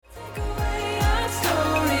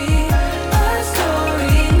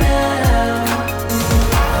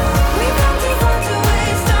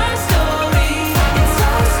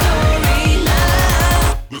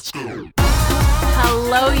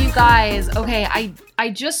guys, okay, I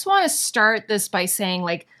just want to start this by saying,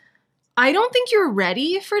 like, I don't think you're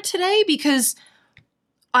ready for today because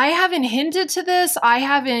I haven't hinted to this. I'm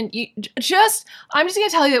just going to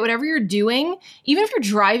tell you that whatever you're doing, even if you're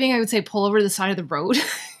driving, I would say pull over to the side of the road.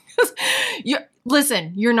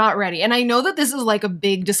 Listen, you're not ready. And I know that this is like a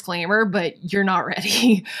big disclaimer, but you're not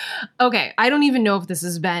ready. Okay, I don't even know if this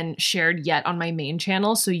has been shared yet on my main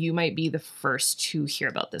channel, so you might be the first to hear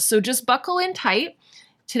about this. So just buckle in tight.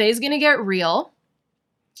 Today's gonna get real.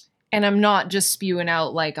 And I'm not just spewing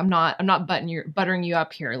out, like, I'm not buttering you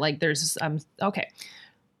up here. Like there's, okay.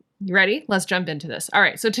 You ready? Let's jump into this. All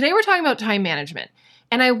right, so today we're talking about time management.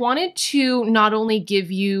 And I wanted to not only give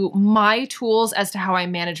you my tools as to how I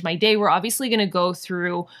manage my day, we're obviously going to go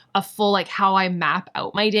through a full, like, how I map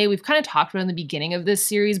out my day. We've kind of talked about it in the beginning of this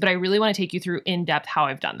series, but I really want to take you through in depth how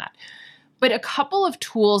I've done that. But a couple of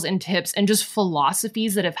tools and tips and just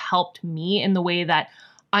philosophies that have helped me in the way that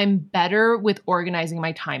I'm better with organizing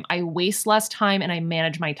my time. I waste less time and I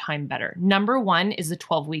manage my time better. Number one is the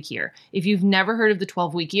 12-week year. If you've never heard of the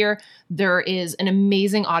 12-week year, there is an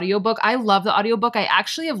amazing audiobook. I love the audiobook. I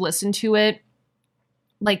actually have listened to it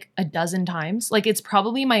like a dozen times. Like, it's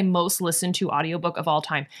probably my most listened to audiobook of all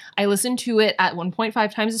time. I listen to it at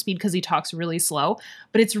 1.5 times the speed because he talks really slow,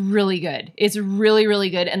 but it's really good. It's really,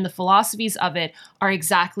 really good. And the philosophies of it are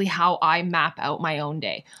exactly how I map out my own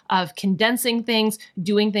day, of condensing things,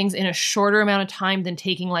 doing things in a shorter amount of time than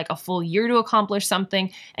taking like a full year to accomplish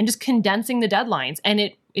something, and just condensing the deadlines.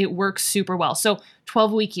 And it works super well. So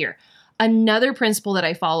 12-week year. Another principle that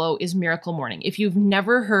I follow is Miracle Morning. If you've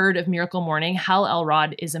never heard of Miracle Morning, Hal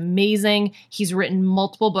Elrod is amazing. He's written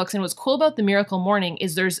multiple books. And what's cool about the Miracle Morning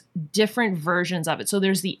is there's different versions of it. So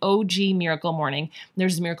there's the OG Miracle Morning.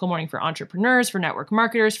 There's Miracle Morning for entrepreneurs, for network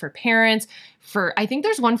marketers, for parents, I think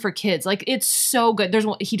there's one for kids. Like, it's so good. There's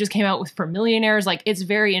one he just came out with for millionaires. Like, it's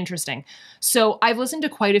very interesting. So I've listened to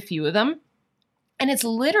quite a few of them. And it's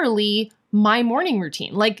literally my morning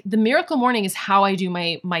routine. Like, the Miracle Morning is how I do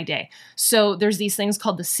my day. So there's these things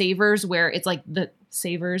called the savers, where it's like the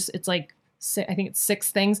savers. It's like, I think it's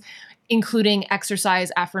 6 things, including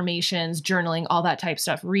exercise, affirmations, journaling, all that type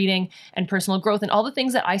stuff, reading and personal growth, and all the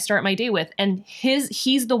things that I start my day with. And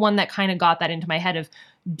he's the one that kind of got that into my head of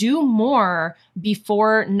do more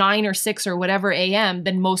before 9 or 6 or whatever a.m.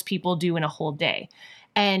 than most people do in a whole day.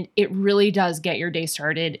 And it really does get your day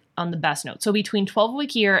started on the best note. So between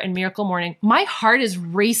 12-week year and Miracle Morning, my heart is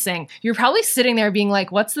racing. You're probably sitting there being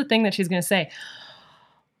like, what's the thing that she's going to say?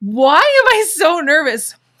 Why am I so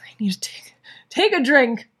nervous? I need to take a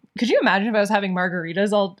drink. Could you imagine if I was having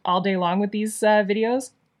margaritas all day long with these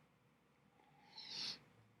videos?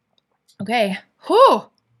 Okay. Whew.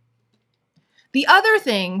 The other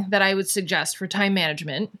thing that I would suggest for time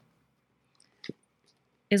management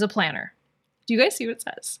is a planner. Do you guys see what it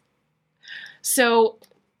says? So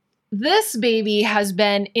this baby has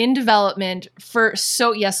been in development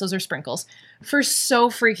yes, those are sprinkles, for so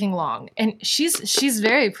freaking long. And she's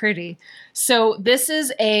very pretty. So this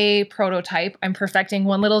is a prototype. I'm perfecting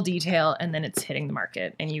one little detail and then it's hitting the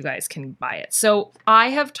market and you guys can buy it. So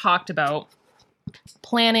I have talked about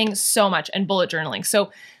planning so much and bullet journaling.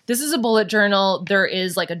 So this is a bullet journal. There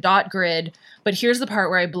is like a dot grid, but here's the part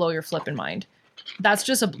where I blow your flipping mind. That's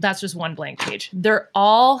just one blank page. They're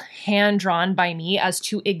all hand drawn by me as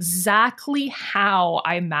to exactly how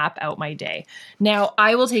I map out my day. Now,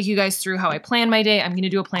 I will take you guys through how I plan my day. I'm going to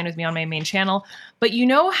do a plan with me on my main channel, but you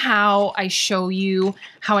know how I show you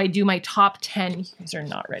how I do my top 10. You guys are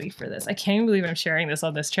not ready for this. I can't even believe I'm sharing this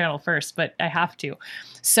on this channel first, but I have to.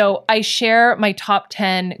 So I share my top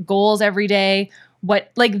 10 goals every day.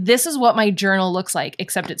 This is what my journal looks like,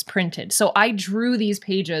 except it's printed. So I drew these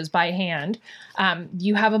pages by hand.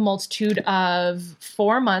 You have a multitude of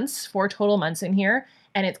 4 total months in here,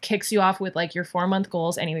 and it kicks you off with like your 4-month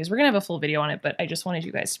goals. Anyways, we're gonna have a full video on it, but I just wanted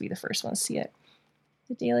you guys to be the first ones to see it.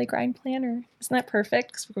 The Daily Grind Planner. Isn't that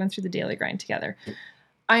perfect? Because we're going through the Daily Grind together.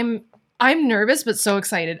 I'm nervous, but so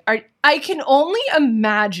excited. I can only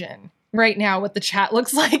imagine right now what the chat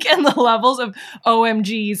looks like and the levels of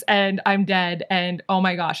OMGs and I'm dead and oh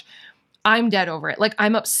my gosh, I'm dead over it. Like,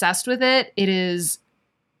 I'm obsessed with it. It is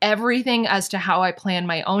everything as to how I plan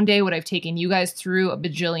my own day, what I've taken you guys through a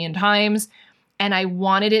bajillion times. And I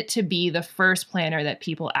wanted it to be the first planner that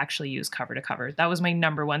people actually use cover to cover. That was my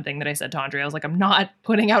number one thing that I said to Andre. I was like, I'm not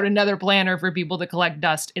putting out another planner for people to collect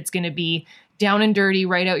dust. It's going to be down and dirty,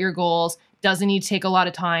 write out your goals. Doesn't need to take a lot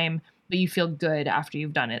of time, but you feel good after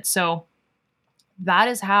you've done it. So that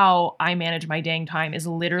is how I manage my dang time, is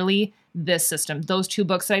literally this system. Those 2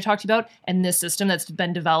 books that I talked about and this system that's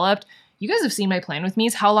been developed, you guys have seen my plan with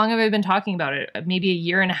me's. How long have I been talking about it? Maybe a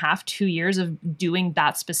year and a half, 2 years of doing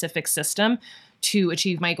that specific system to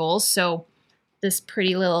achieve my goals. So this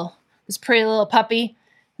pretty little puppy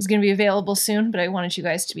is going to be available soon, but I wanted you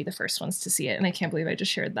guys to be the first ones to see it. And I can't believe I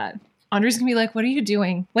just shared that. Andre's gonna be like, what are you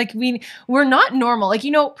doing? Like, we're not normal. Like,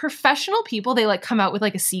 you know, professional people, they like come out with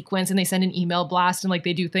like a sequence and they send an email blast and like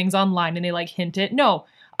they do things online and they like hint it. No,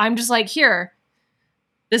 I'm just like, here,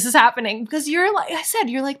 this is happening because you're, like I said,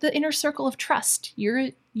 you're like the inner circle of trust.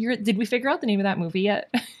 Did we figure out the name of that movie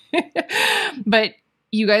yet? But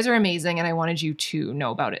you guys are amazing and I wanted you to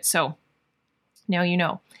know about it. So now you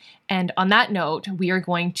know. And on that note, we are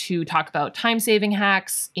going to talk about time-saving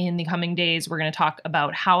hacks in the coming days. We're going to talk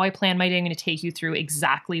about how I plan my day. I'm going to take you through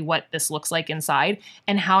exactly what this looks like inside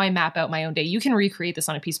and how I map out my own day. You can recreate this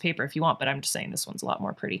on a piece of paper if you want, but I'm just saying this one's a lot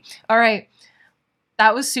more pretty. All right.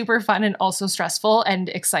 That was super fun and also stressful and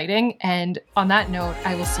exciting. And on that note,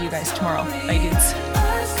 I will see you guys tomorrow. Bye, dudes.